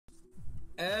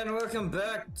And welcome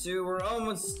back to, we're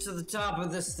almost to the top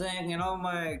of this thing, and oh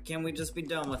my, can we just be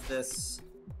done with this?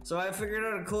 So I figured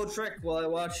out a cool trick while I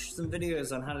watched some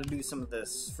videos on how to do some of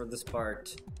this for this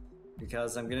part.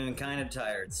 Because I'm getting kind of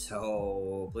tired,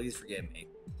 so please forgive me.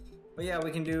 But yeah,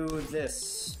 we can do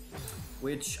this.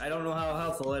 Which, I don't know how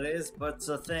helpful it is, but it's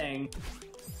a thing.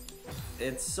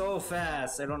 It's so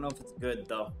fast, I don't know if it's good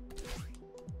though.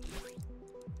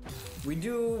 We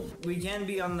can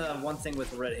be on the one thing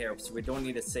with red hair, so we don't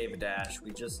need to save a dash.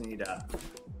 We just need to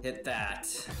hit that,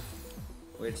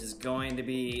 which is going to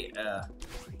be,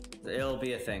 it'll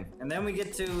be a thing. And then we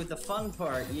get to the fun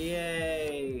part,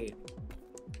 yay!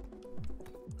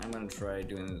 I'm gonna try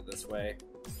doing it this way.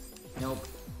 Nope.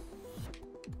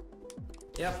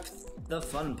 Yep, the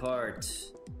fun part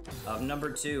of number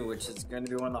 2, which is going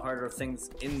to be one of the harder things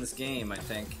in this game, I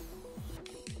think.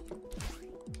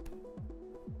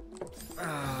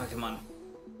 Ah, come on.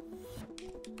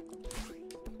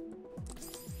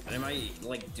 Am I,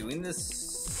 like, doing this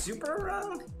super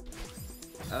wrong?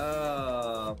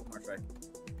 One more try.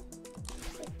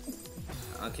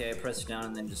 Okay, press down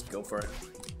and then just go for it.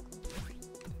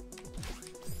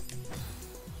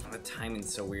 Oh, the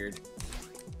timing's so weird.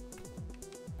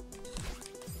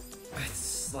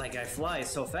 It's like I fly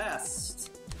so fast.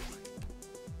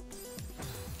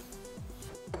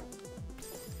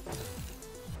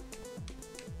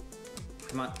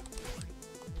 Come on.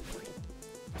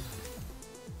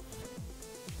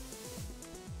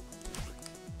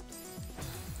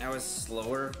 I was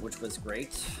slower, which was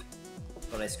great,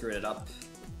 but I screwed it up.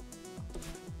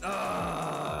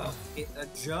 Ah, a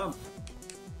jump.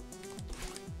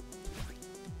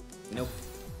 Nope.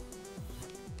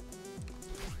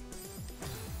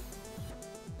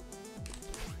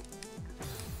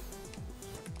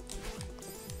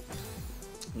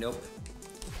 Nope.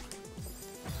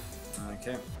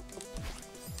 Okay.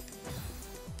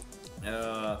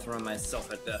 Throwing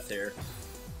myself at death here.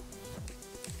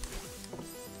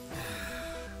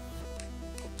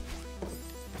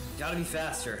 Gotta be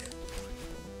faster.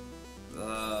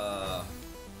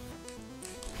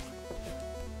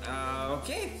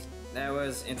 Okay. That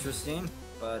was interesting,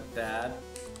 but bad.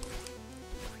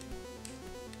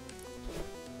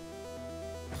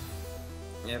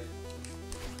 Yep.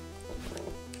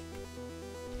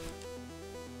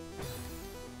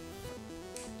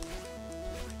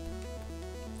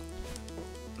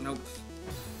 Nope.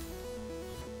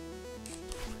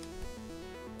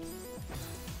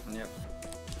 Yep.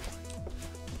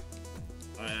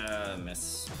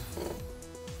 Miss.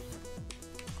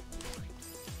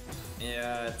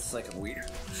 Yeah, it's like a weird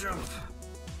jump.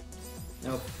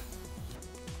 Nope.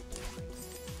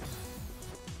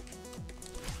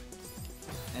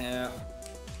 Yeah.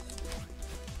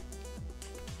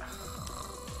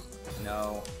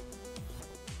 No.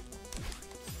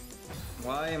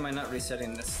 Why am I not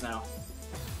resetting this now?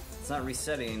 It's not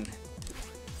resetting.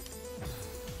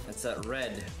 It's that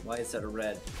red. Why is that a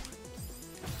red?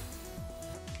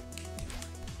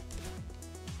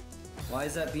 Why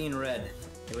is that being red?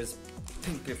 It was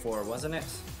pink before, wasn't it?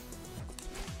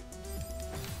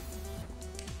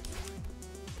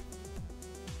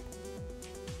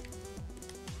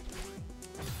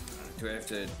 Do I have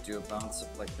to do a bounce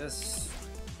up like this?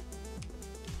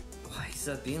 Why is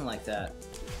that being like that?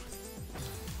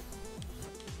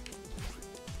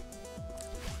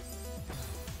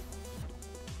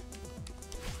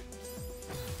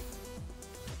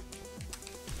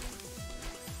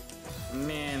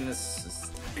 Man, this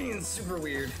is being super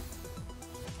weird.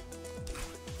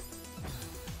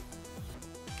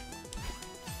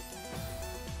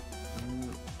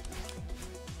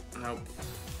 Nope.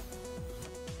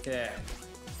 Okay.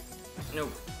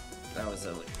 Nope. That was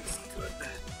at least good.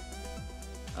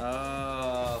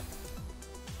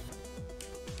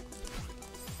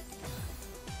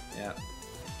 Yeah.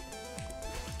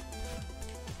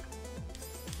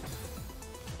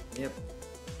 Yep.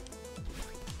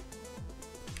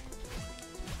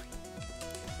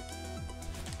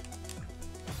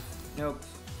 Nope.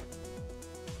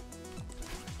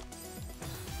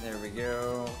 There we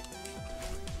go.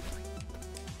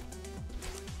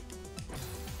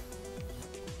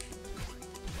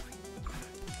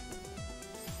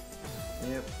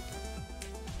 Yep.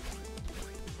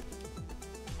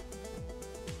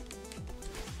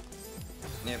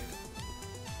 Yep.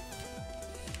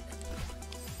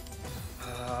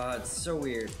 It's so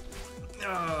weird.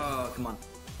 Oh, come on.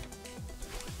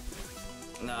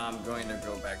 No, I'm going to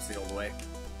go back to the old way.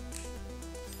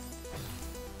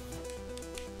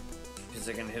 Because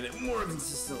I can hit it more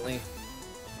consistently.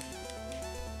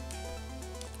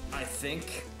 I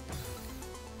think.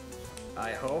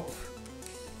 I hope.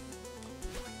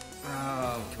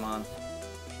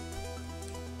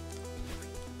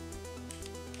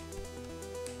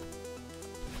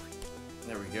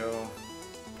 There we go.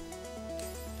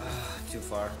 Too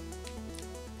far.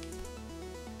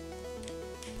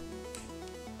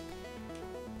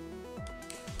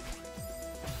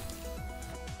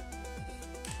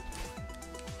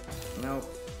 Nope.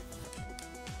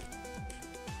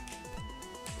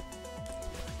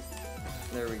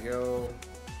 There we go.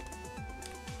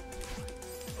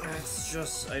 It's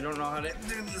just, I don't know how to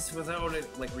do this without it,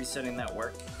 like, resetting that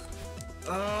work.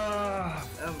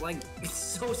 Like, it's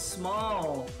so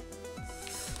small.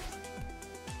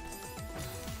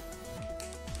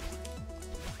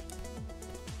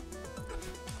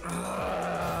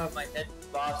 My head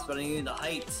bops, but I need the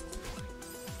height.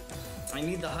 I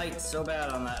need the height so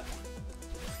bad on that.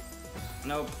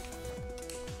 Nope.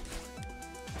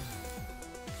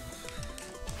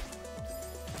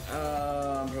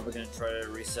 I'm probably gonna try to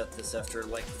reset this after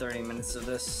like 30 minutes of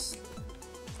this.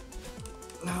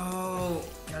 No,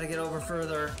 gotta get over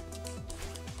further.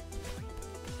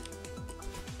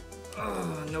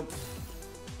 Nope.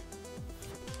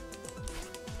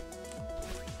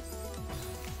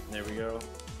 There we go.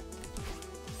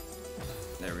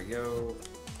 There we go.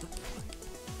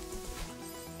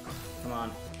 Come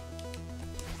on.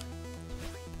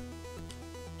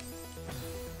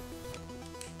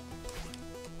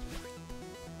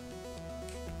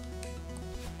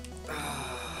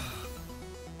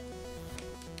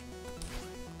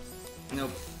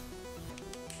 Nope.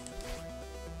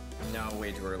 No,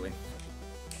 way too early.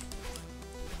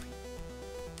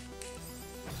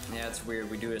 Yeah, it's weird.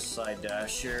 We do a side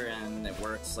dash here and it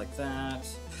works like that.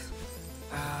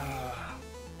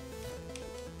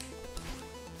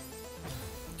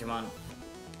 Come on.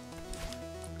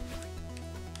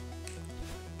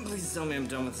 Please tell me I'm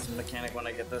done with this mechanic when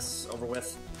I get this over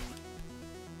with.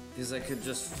 Because I could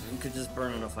just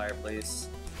burn in a fireplace.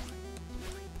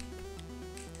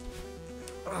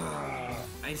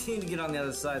 I need to get on the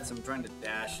other side, so I'm trying to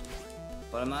dash.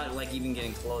 But I'm not like even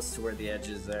getting close to where the edge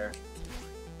is there.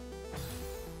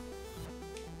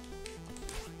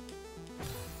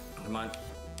 Come on.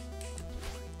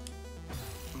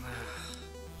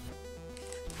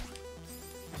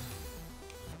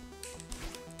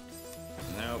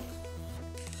 Nope.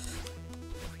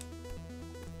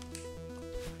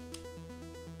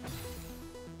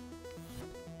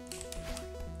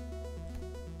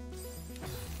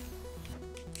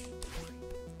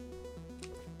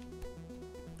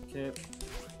 Okay.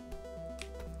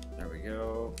 There we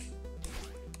go.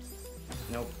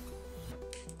 Nope.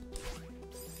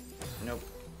 Nope.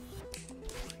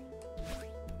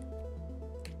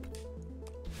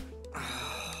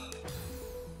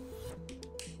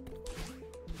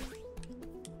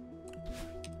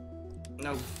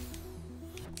 Nope.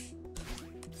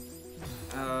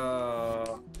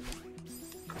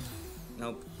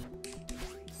 Nope.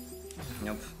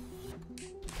 Nope.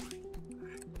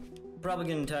 Probably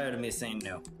getting tired of me saying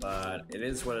no, but it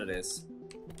is what it is.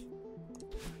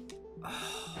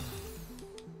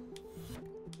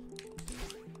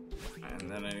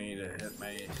 And then I need to hit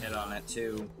my head on it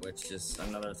too, which is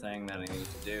another thing that I need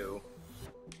to do.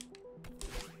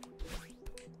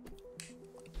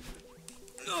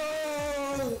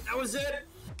 Oh, that was it!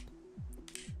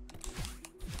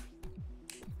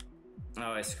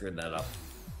 Oh, I screwed that up.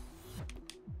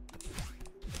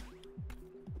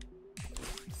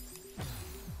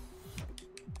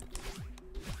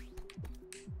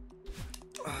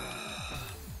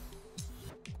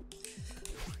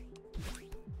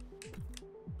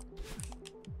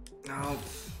 No.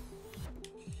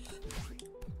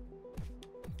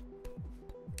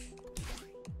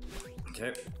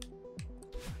 Okay.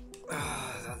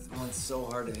 That one's so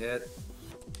hard to hit.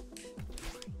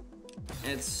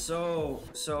 It's so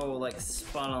like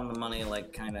spot on the money,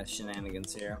 like kind of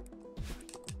shenanigans here.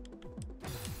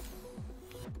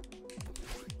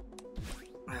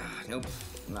 Nope,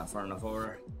 not far enough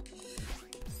over.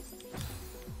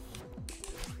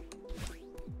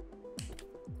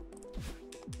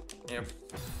 Yep.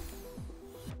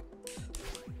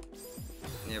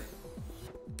 Yep.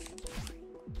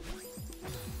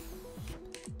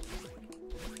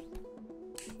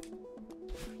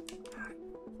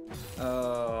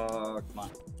 Oh, come on.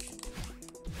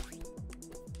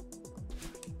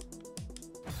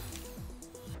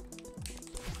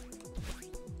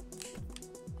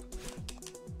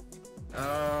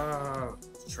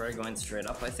 Try going straight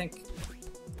up, I think.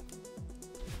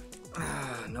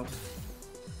 Nope.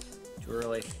 Too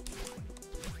early.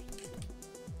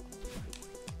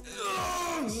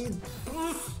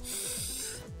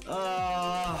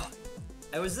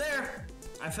 I was there.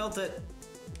 I felt it.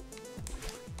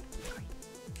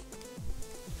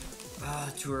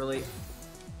 Too early.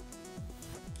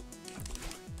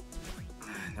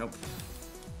 Nope.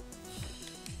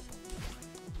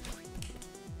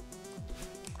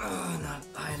 Oh, not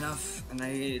high enough. And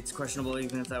it's questionable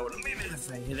even if that would have made it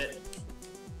if I hit it.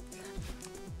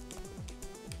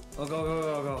 Oh, go, go,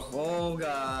 go, go. Oh,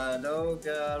 God. Oh,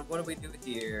 God. What do we do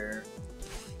here?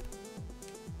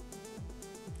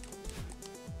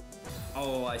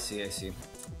 Oh, I see, I see.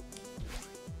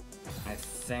 I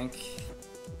think...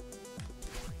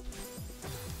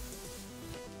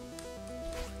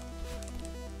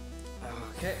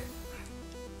 Okay.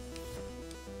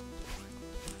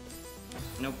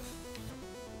 Nope.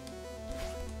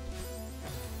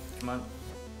 Come on.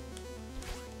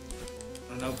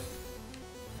 Nope.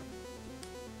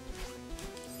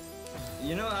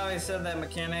 You know how I said that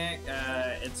mechanic,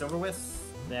 it's over with?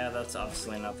 Yeah, that's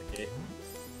obviously not the case.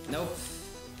 Nope.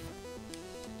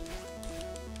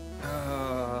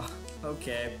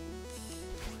 Okay.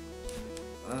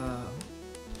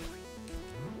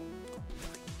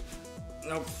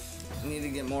 Nope. Need to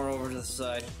get more over to the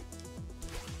side.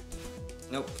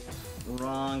 Nope.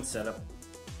 Wrong setup.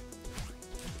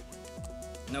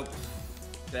 Nope.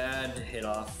 Bad hit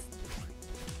off.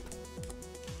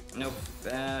 Nope.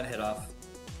 Bad hit off.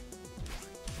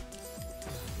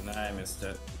 I missed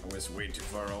it. I was way too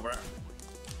far over.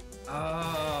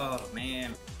 Oh,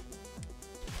 man.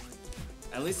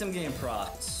 At least I'm getting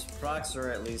procs. Procs are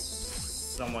at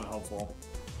least somewhat hopeful.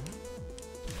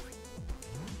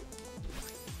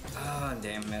 Ah,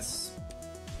 damn miss.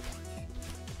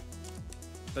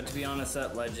 But to be honest,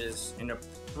 that ledge is in a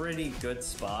pretty good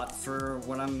spot for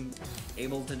what I'm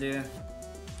able to do.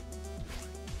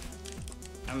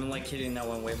 I'm like hitting that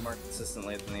one way more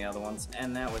consistently than the other ones,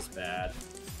 and that was bad.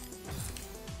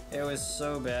 It was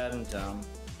so bad and dumb.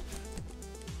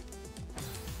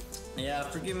 Yeah,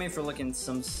 forgive me for looking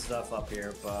some stuff up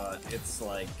here, but it's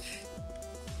like...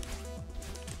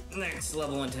 next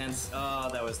level intense. Oh,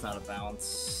 that was not a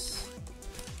bounce.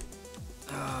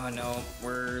 Oh no,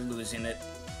 we're losing it.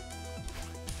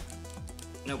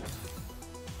 Nope.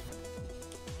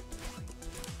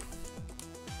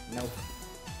 Nope.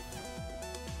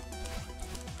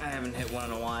 I haven't hit one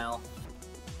in a while.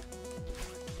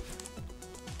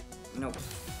 Nope.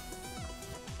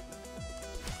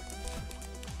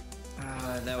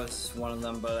 That was one of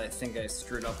them, but I think I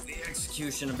screwed up the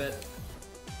execution a bit.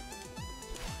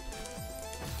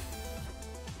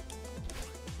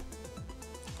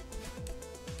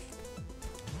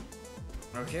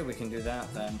 Okay, we can do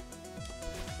that then.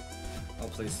 Oh,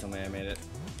 please tell me I made it.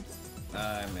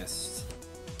 I missed.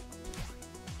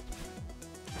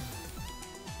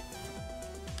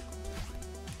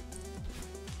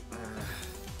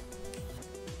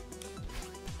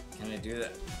 Can I do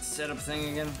that setup thing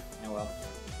again? Oh well.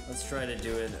 Let's try to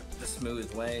do it the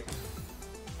smooth way.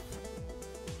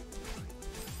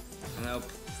 Nope.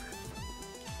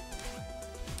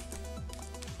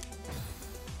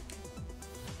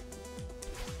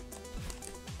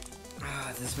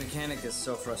 This mechanic is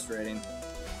so frustrating.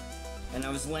 And I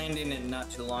was landing it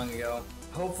not too long ago.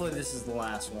 Hopefully this is the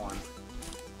last one.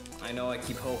 I know I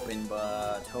keep hoping,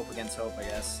 but hope against hope, I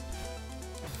guess.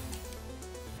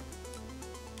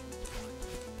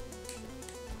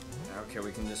 Okay,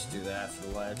 we can just do that for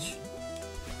the ledge.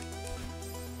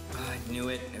 Oh, I knew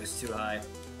it. It was too high.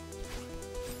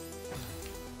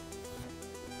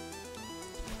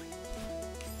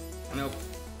 Nope.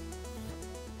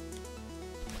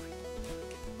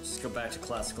 Just go back to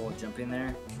classical jumping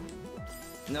there.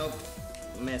 Nope.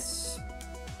 Miss.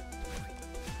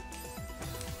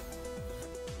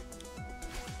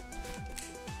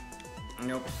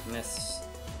 Nope. Miss.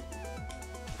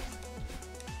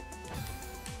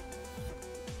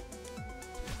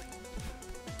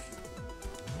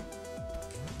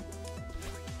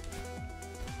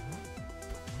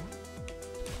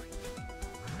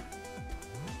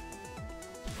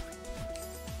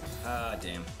 Ah,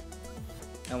 damn.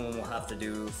 That one we'll have to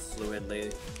do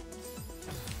fluidly.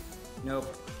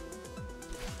 Nope.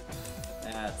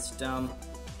 That's dumb.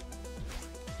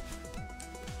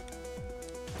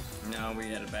 No, we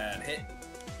had a bad hit.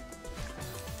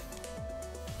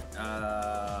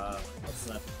 What's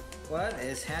that? What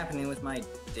is happening with my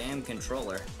damn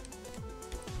controller?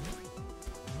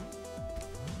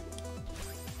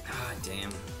 Ah,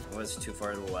 damn. It was too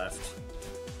far to the left.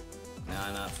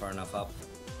 Nah, not far enough up.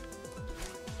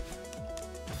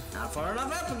 Not far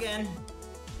enough up again!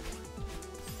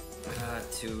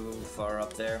 Too far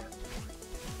up there.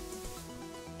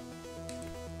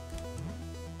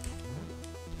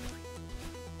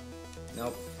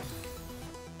 Nope.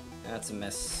 That's a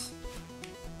miss.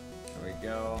 There we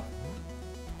go.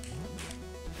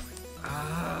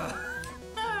 Ah!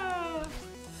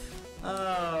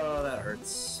 Oh, that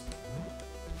hurts.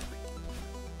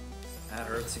 That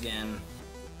hurts again.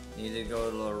 Need to go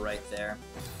to the right there.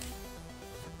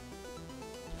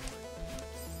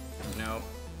 Nope.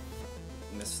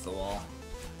 Missed the wall.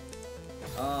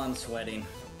 Oh, I'm sweating.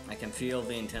 I can feel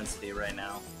the intensity right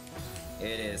now.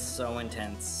 It is so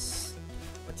intense.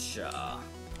 Here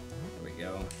we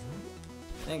go.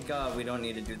 Thank God we don't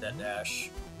need to do that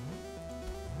dash.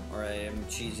 Or I am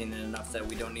cheesing it enough that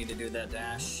we don't need to do that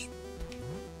dash.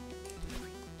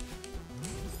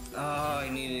 Oh, I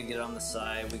needed to get on the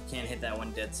side. We can't hit that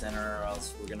one dead center or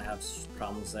else we're gonna have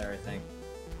problems there, I think.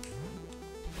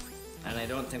 And I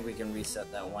don't think we can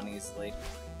reset that one easily.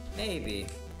 Maybe.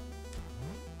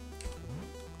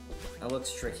 That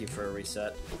looks tricky for a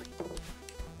reset.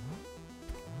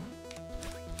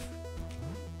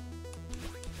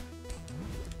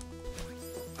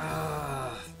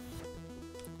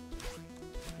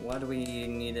 What do we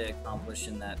need to accomplish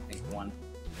in that pink one?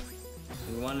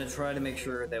 We want to try to make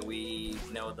sure that we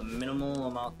know the minimal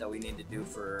amount that we need to do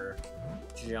for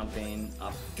jumping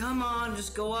up. Come on,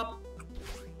 just go up!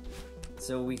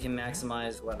 So we can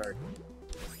maximize what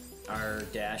our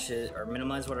dashes, or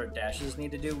minimize what our dashes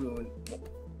need to do.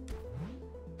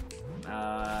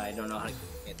 I don't know how to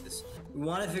get this. We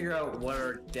want to figure out what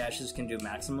our dashes can do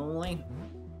maximally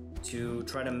to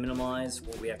try to minimize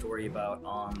what we have to worry about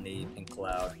on the pink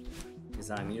cloud, because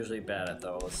I'm usually bad at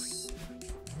those.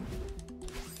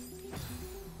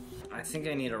 I think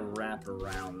I need to wrap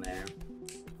around there.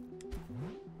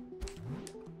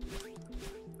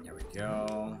 There we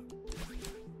go.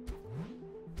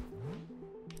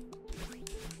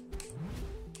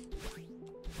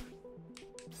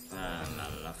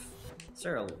 Not enough. Is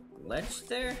there a ledge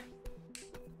there?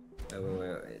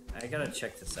 Wait. I gotta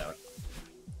check this out.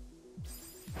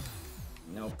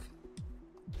 Nope.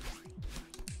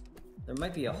 There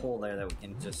might be a hole there that we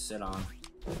can just sit on,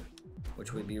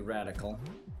 which would be radical.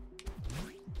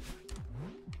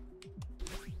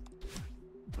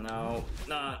 No,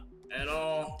 not at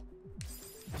all.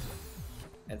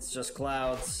 It's just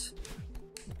clouds.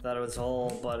 Thought it was a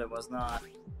hole, but it was not.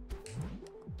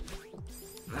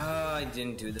 Oh, I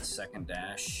didn't do the second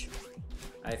dash.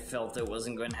 I felt it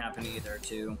wasn't going to happen either,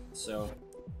 too, so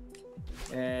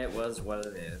it was what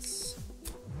it is.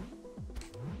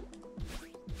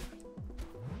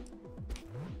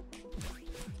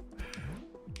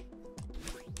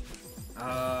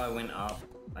 I went up.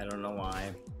 I don't know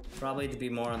why. Probably to be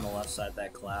more on the left side of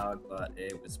that cloud, but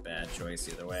it was a bad choice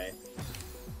either way.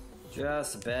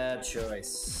 Just a bad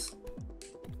choice.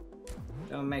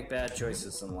 Don't make bad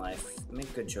choices in life.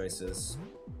 Make good choices.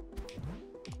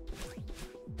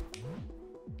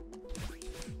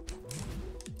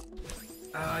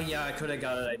 Yeah, I could have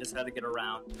got it. I just had to get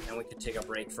around, and we could take a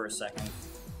break for a second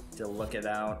to look it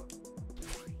out.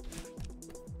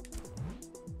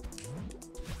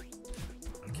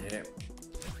 Okay.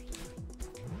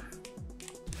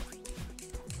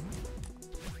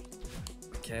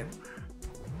 Okay.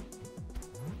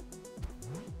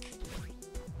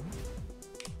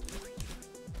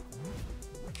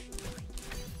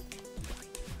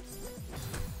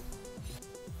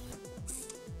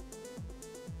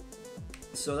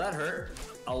 So that hurt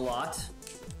a lot.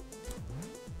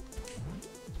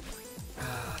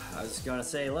 I was gonna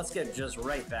say, let's get just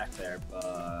right back there,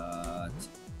 but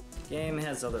the game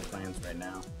has other plans right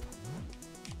now.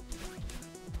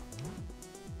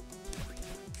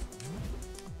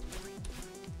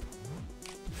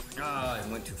 I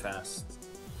went too fast.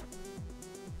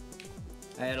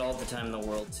 I had all the time in the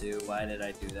world too. Why did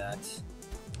I do that?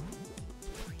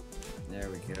 There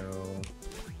we go.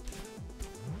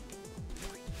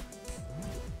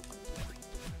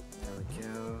 There we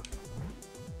go.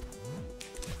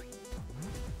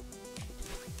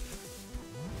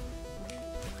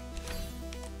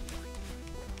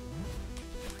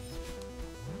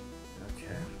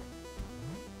 Okay.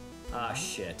 Ah,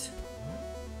 shit.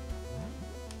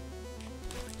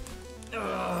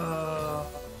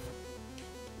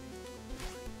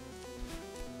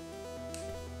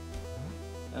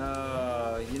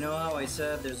 You know how I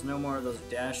said there's no more of those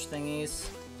dash thingies?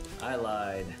 I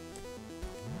lied.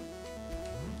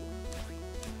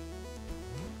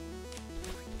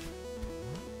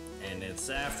 And it's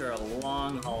after a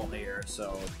long haul here,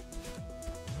 so...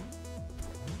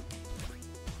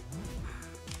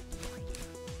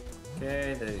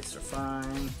 Okay, these are fine.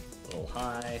 A little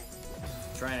high.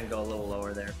 Trying to go a little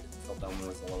lower there. I felt that one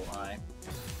was a little high.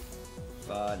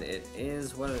 But it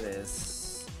is what it is.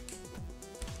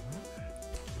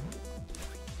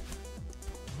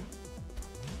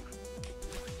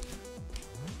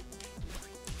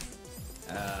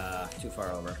 Too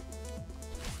far over.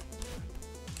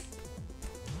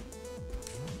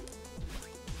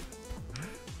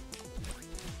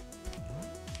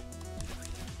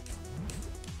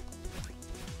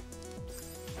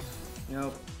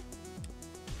 Nope.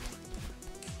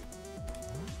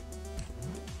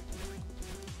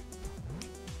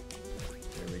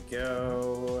 There we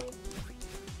go.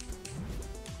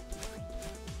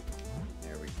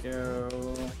 There we go.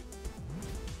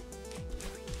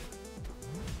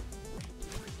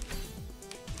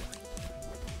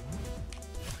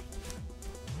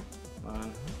 Come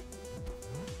on.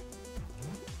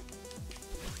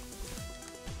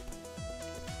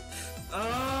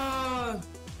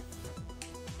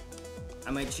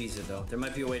 I might cheese it though. There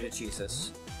might be a way to cheese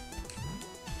this.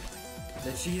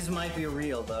 The cheese might be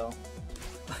real though.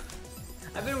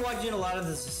 I've been watching a lot of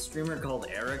this streamer called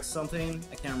Eric something.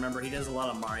 I can't remember. He does a lot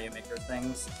of Mario Maker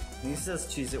things. And he says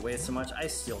cheese it way so much. I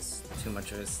steal too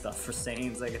much of his stuff for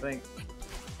sayings, I think.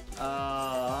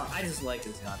 I just like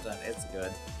his content. It's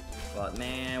good. But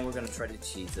man, we're gonna try to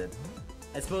cheese it.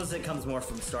 I suppose it comes more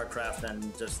from StarCraft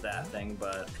than just that thing,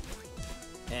 but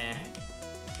eh.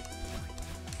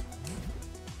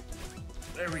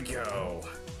 There we go.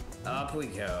 Up we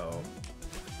go.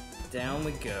 Down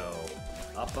we go.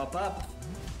 Up, up, up.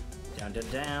 Down to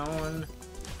down.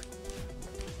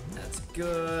 That's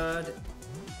good.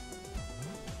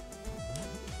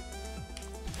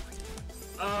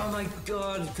 Oh my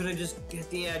god, could I just get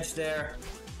the edge there?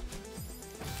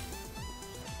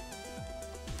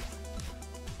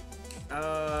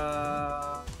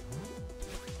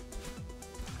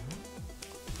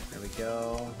 There we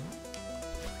go.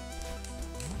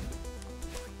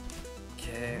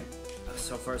 Okay,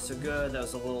 so far so good. That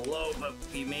was a little low, but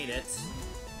we made it.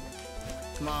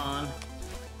 Come on.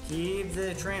 Keep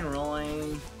the train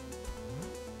rolling.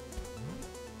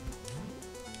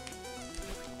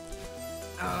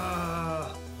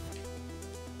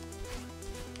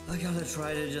 I gotta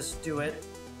try to just do it.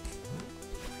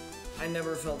 I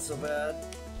never felt so bad.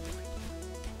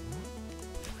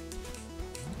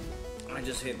 I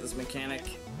just hate this mechanic.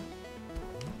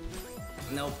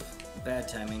 Nope. Bad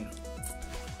timing.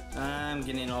 I'm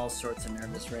getting all sorts of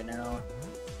nervous right now.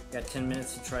 Got 10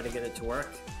 minutes to try to get it to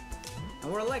work.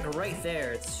 And we're like right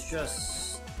there. It's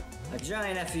just a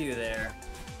giant FU there.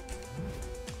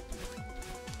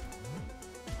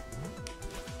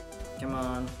 Come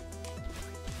on.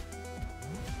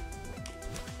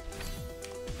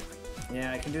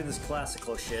 Yeah, I can do this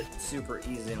classical shit super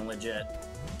easy and legit.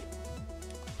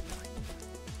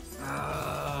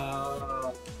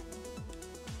 Oh,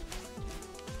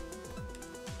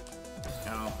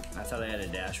 I thought I had a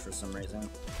dash for some reason.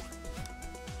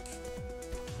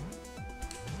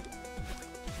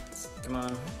 Come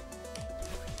on.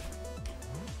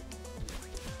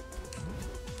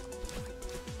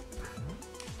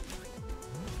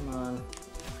 Come on.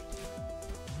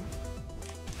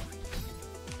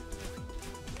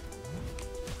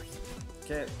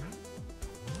 Okay.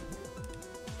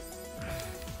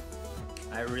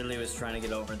 I really was trying to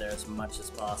get over there as much as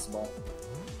possible.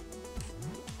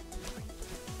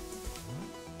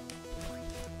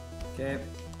 Okay.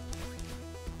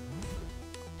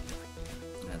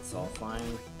 That's all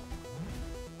fine.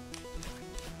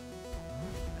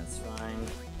 That's fine.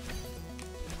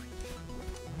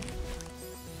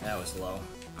 That was low.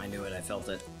 I knew it, I felt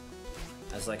it.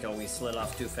 I was like, oh, we slid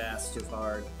off too fast, too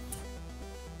hard.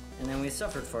 And then we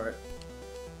suffered for it.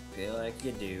 Feel like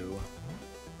you do.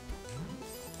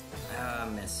 Ah,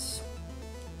 miss.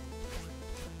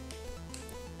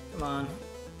 Come on.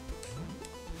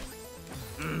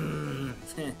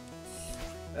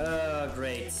 Oh,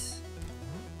 great.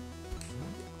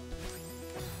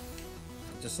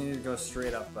 Just needed to go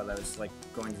straight up, but I was like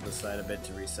going to the side a bit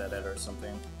to reset it or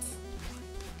something.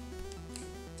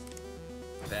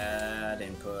 Bad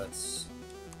inputs.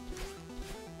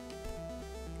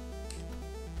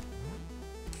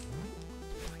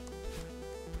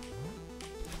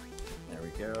 There we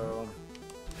go.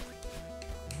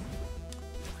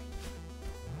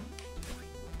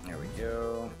 There we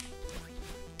go.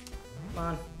 Come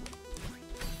on.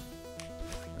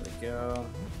 There we go.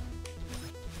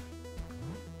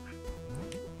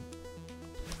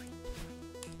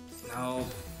 No,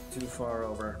 too far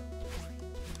over.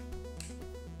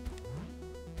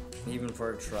 Even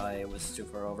for a try, it was too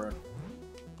far over.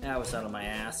 That was out of my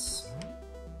ass.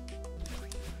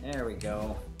 There we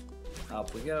go.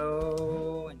 Up we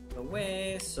go. And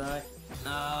away, side.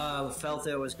 Felt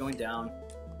it was going down.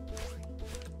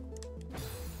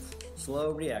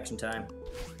 Slow reaction time.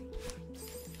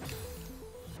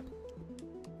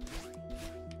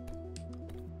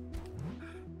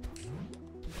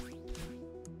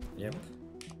 Yep.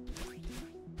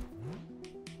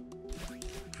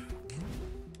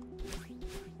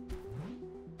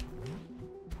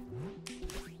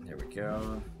 There we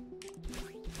go.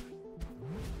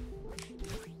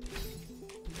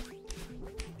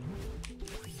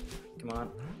 Come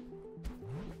on.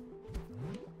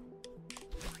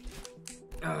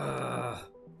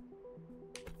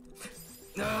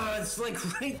 It's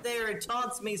like right there. It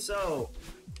taunts me so.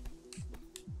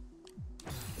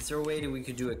 Is there a way that we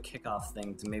could do a kickoff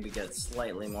thing to maybe get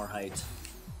slightly more height?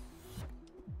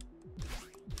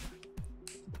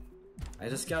 I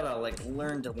just gotta, like,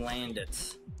 learn to land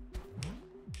it.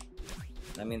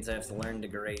 That means I have to learn to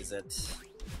graze it.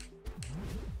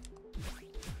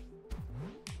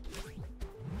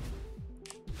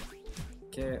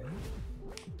 Okay.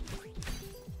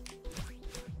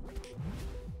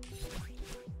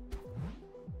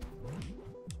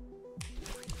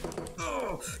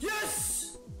 Oh,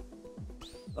 yes!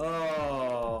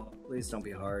 Oh, please don't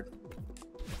be hard.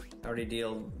 I already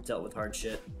dealt with hard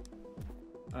shit.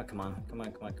 Oh, come on. Come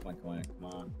on, come on, come on, come on, come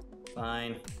on.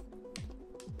 Fine.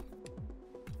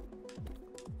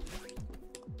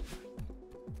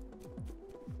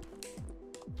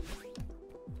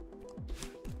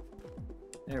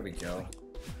 There we go.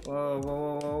 Whoa, whoa,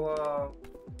 whoa, whoa, whoa.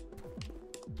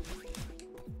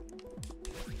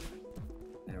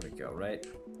 There we go, right?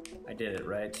 I did it,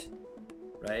 right?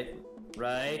 Right?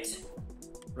 Right?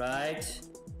 Right?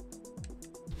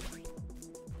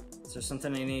 Is there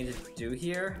something I need to do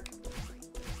here?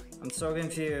 I'm so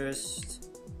confused.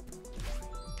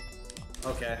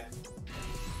 Okay.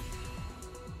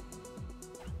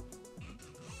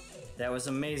 That was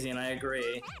amazing, I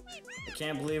agree. I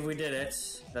can't believe we did it.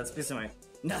 That's piece of my...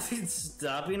 Nothing's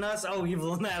stopping us? Oh,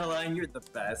 Evil Madeline, you're the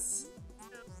best.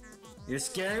 You're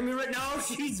scaring me right now?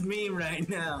 She's mean right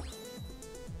now.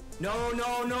 No,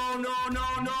 no, no, no,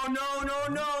 no, no, no, no,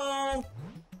 no!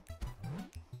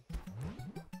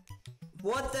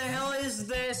 What the hell is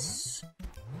this?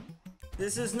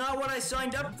 This is not what I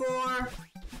signed up for!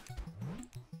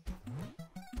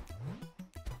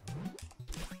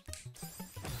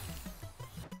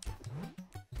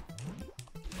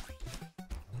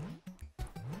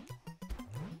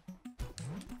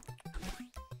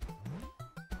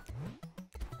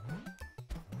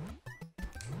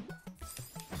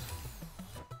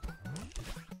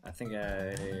 I think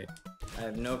I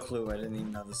have no clue. I didn't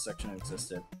even know this section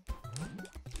existed.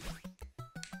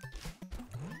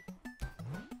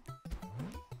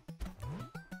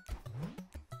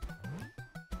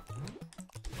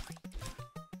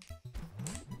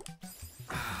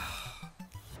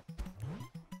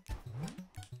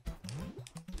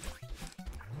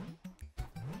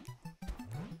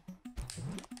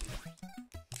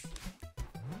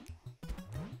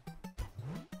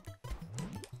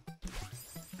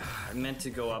 I meant to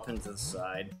go up into the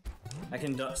side. I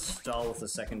can stall with the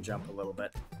second jump a little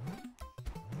bit.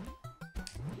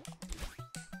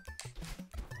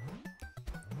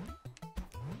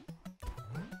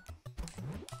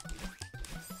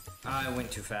 I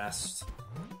went too fast.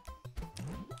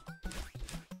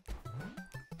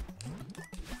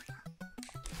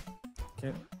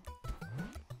 Okay.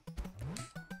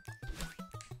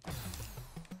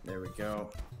 There we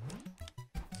go.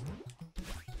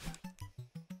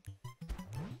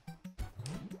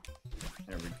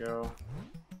 There we go.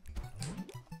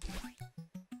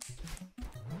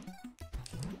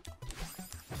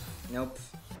 Nope.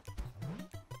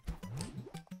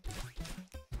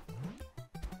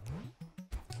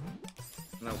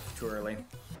 Nope, too early.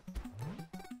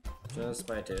 Just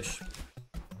by a dish.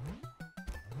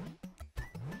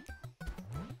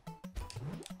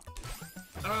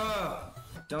 Oh!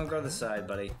 Don't go to the side,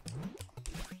 buddy.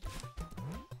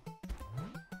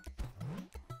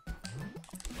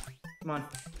 Come on.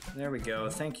 There we go.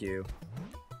 Thank you.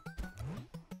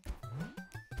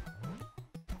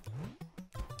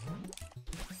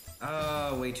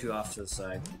 Oh, way too off to the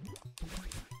side.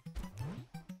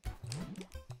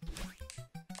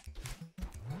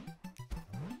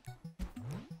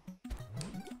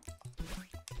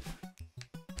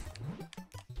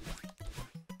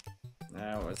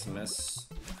 That was a miss.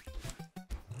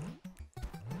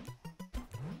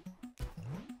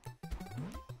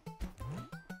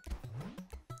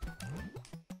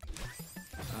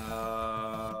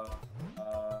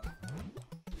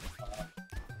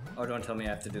 Oh, don't tell me I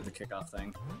have to do the kickoff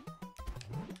thing.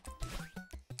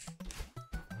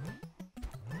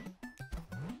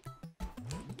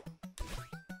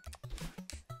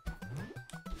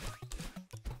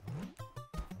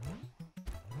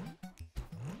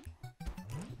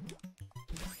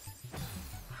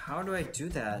 How do I do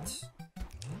that?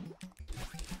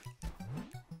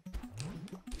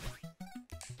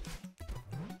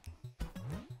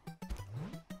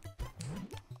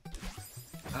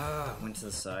 Ah, went to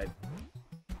the side.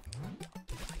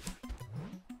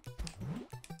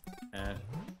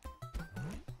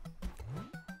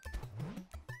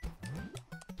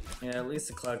 Yeah, at least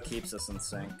the cloud keeps us in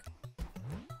sync.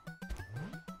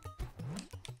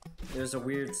 There's a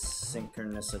weird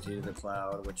synchronicity to the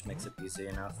cloud, which makes it easy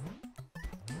enough.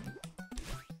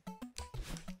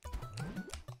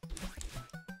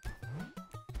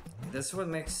 This is what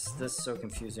makes this so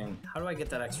confusing. How do I get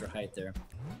that extra height there?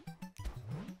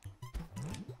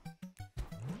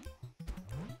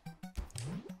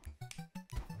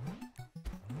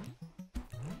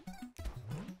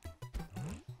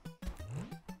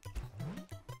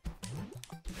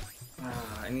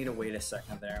 I need to wait a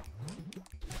second there.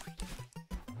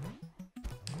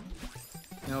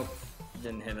 Nope,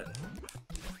 didn't hit it.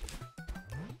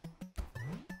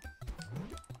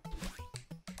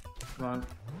 Come on.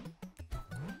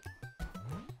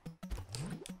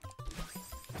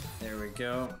 There we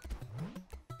go.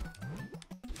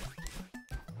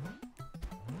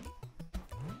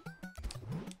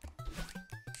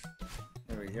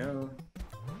 There we go.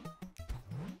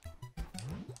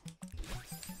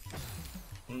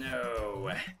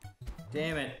 No!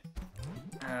 Damn it!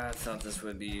 I thought this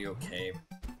would be okay.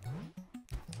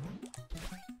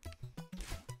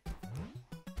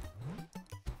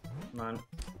 Come on.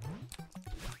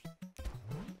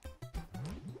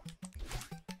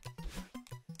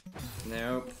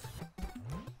 Nope.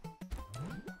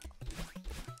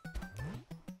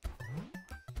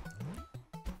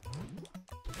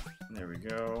 There we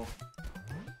go.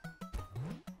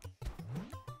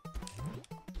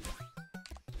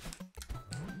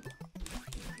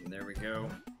 There we go.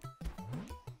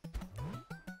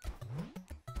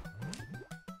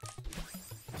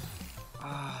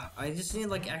 I just need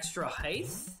like extra height?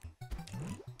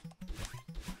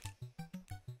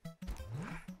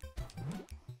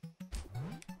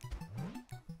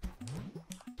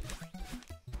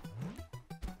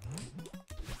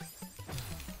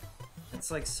 It's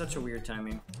like such a weird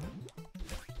timing.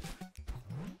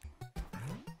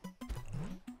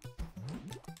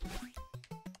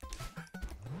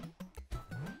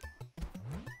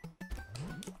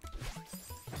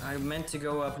 I meant to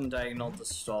go up and diagonal to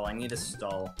stall. I need a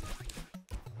stall.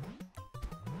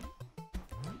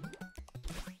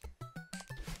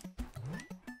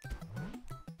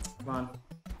 Come on.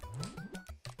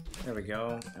 There we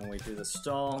go. And we do the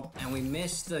stall. And we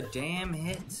missed the damn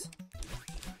hit.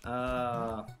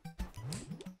 Come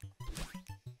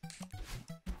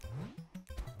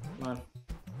on.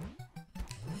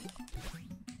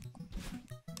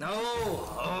 No!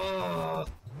 Oh!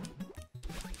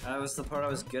 That was the part I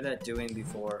was good at doing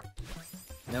before.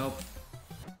 Nope.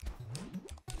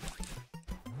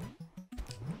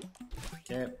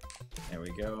 Okay. There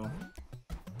we go.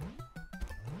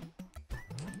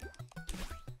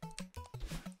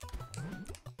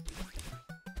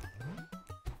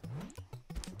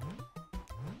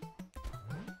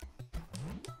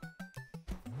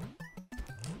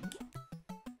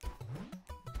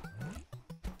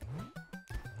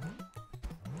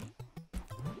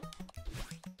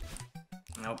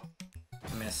 Nope.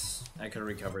 Miss. I could have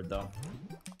recovered though.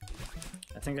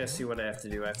 I think I see what I have to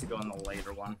do. I have to go on the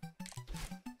later one.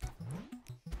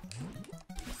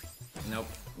 Nope.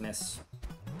 Miss.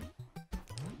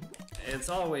 It's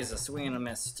always a swing and a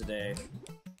miss today.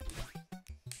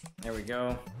 There we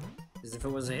go. Because if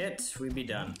it was a hit, we'd be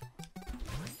done.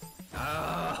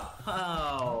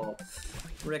 Oh!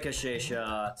 Ricochet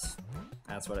shots.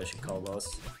 That's what I should call those.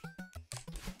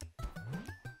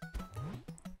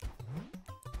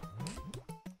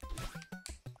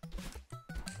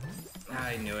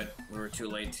 I knew it. We were too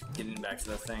late getting back to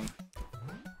the thing.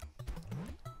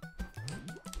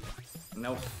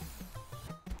 Nope.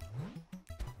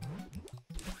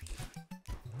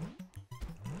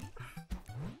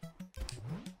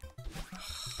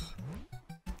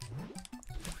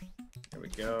 There we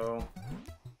go.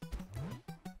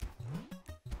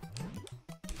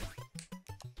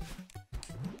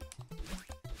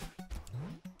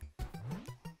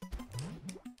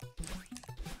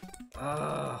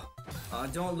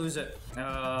 Don't lose it.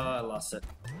 I lost it.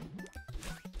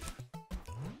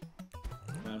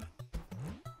 Come on.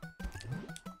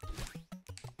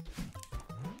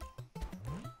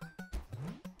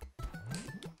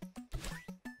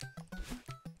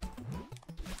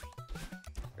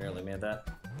 Barely made that.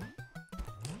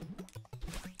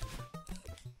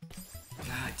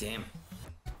 God damn.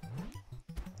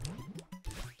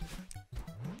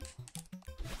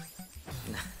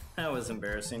 That was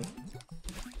embarrassing.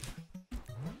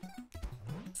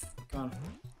 Come on.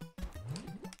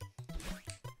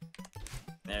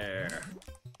 There.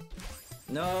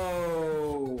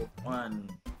 No! 1,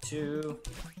 2.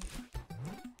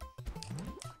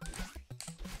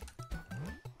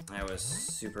 I was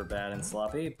super bad and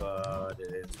sloppy, but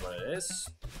it is what it is.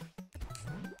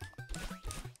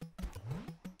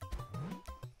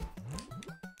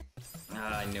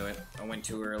 Ah, I knew it. I went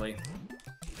too early.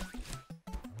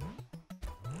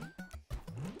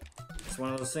 It's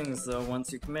one of those things, though,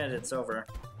 once you commit, it's over.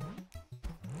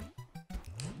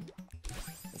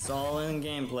 It's all in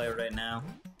gameplay right now.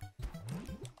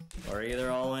 We're either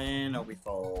all in or we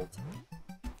fold.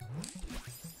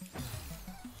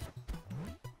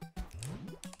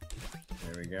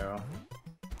 There we go.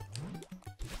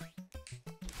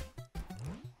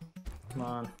 Come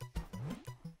on.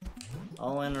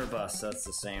 All in or bust, that's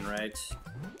the saying, right?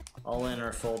 All in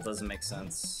or fold doesn't make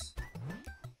sense.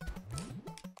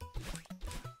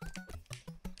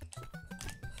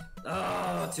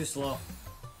 Oh, too slow.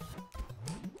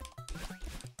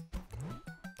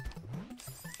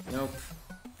 Nope.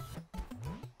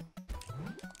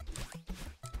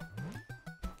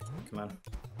 Come on.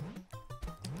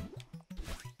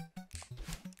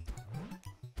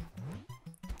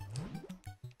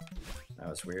 That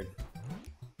was weird.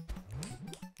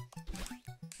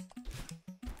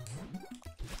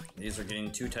 These are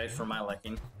getting too tight for my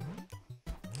liking.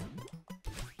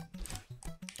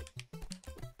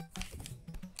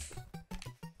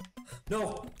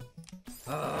 No!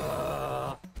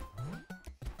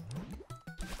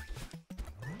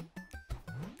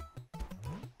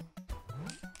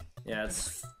 Yeah,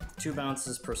 it's 2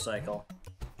 bounces per cycle.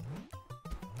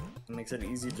 It makes it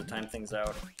easy to time things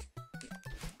out.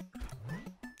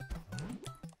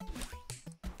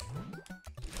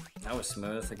 That was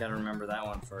smooth. I gotta remember that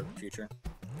one for the future.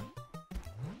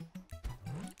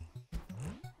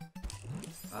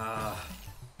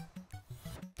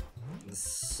 The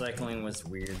cycling was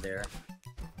weird there.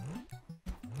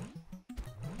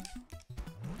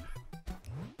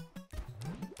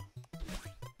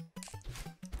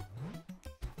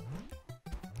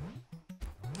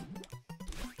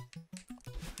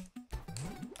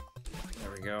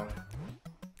 There we go.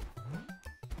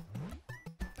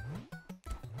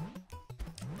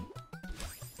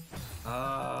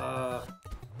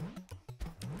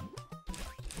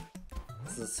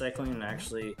 So the cycling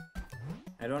actually,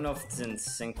 I don't know if it's in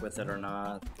sync with it or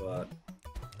not, but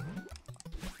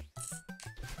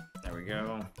there we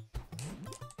go.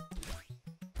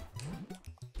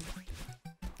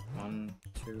 1,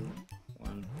 2,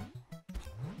 1.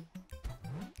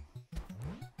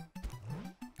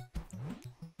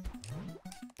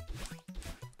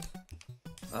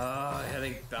 I had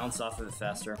to bounce off of it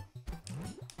faster.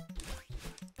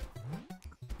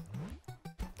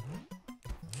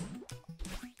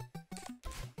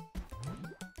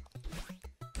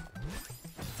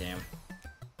 Damn.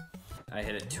 I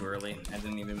hit it too early. I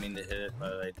didn't even mean to hit it,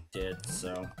 but I did,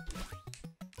 so.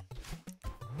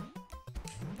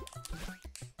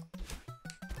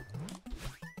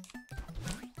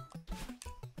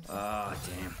 Ah,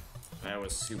 damn. That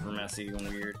was super messy and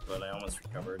weird, but I almost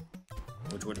recovered.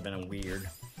 Which would have been weird.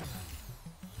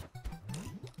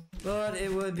 But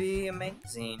it would be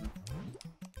amazing.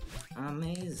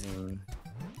 Amazing.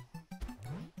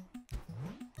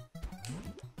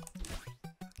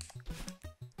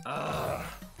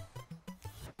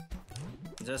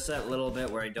 Just that little bit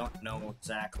where I don't know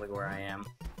exactly where I am.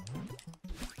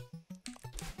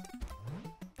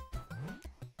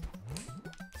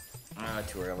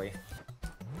 Too early.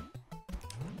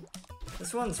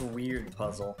 This one's a weird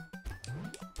puzzle.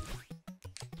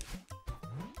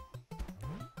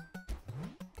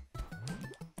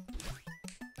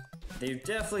 They've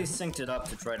definitely synced it up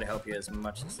to try to help you as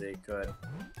much as they could.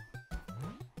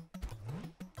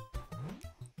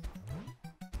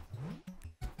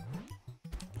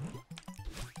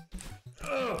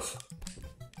 Ugh.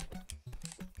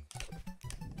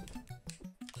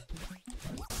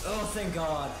 Oh, thank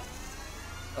God.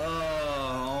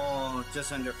 Oh,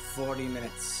 just under 40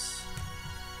 minutes.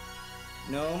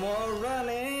 No more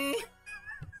running.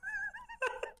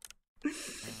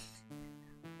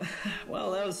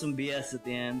 Well, that was some BS at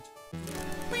the end.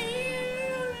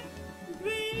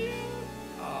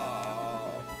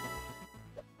 Oh.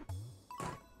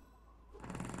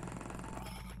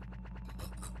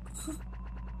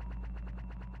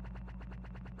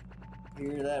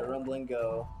 Hear that rumbling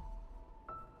go.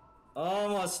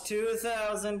 Almost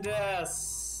 2,000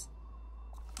 deaths.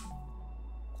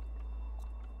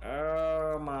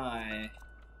 Oh my.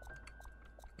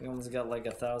 We almost got like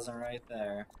 1,000 right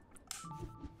there.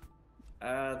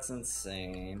 That's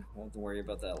insane. We'll have to worry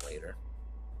about that later.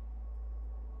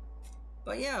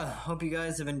 But yeah, hope you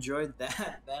guys have enjoyed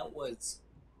that. That was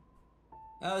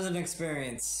an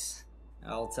experience.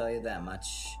 I'll tell you that much.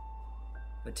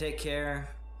 But take care.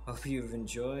 hope you've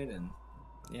enjoyed, and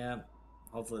yeah,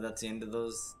 hopefully that's the end of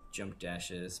those jump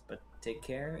dashes. But take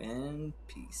care and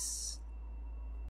peace.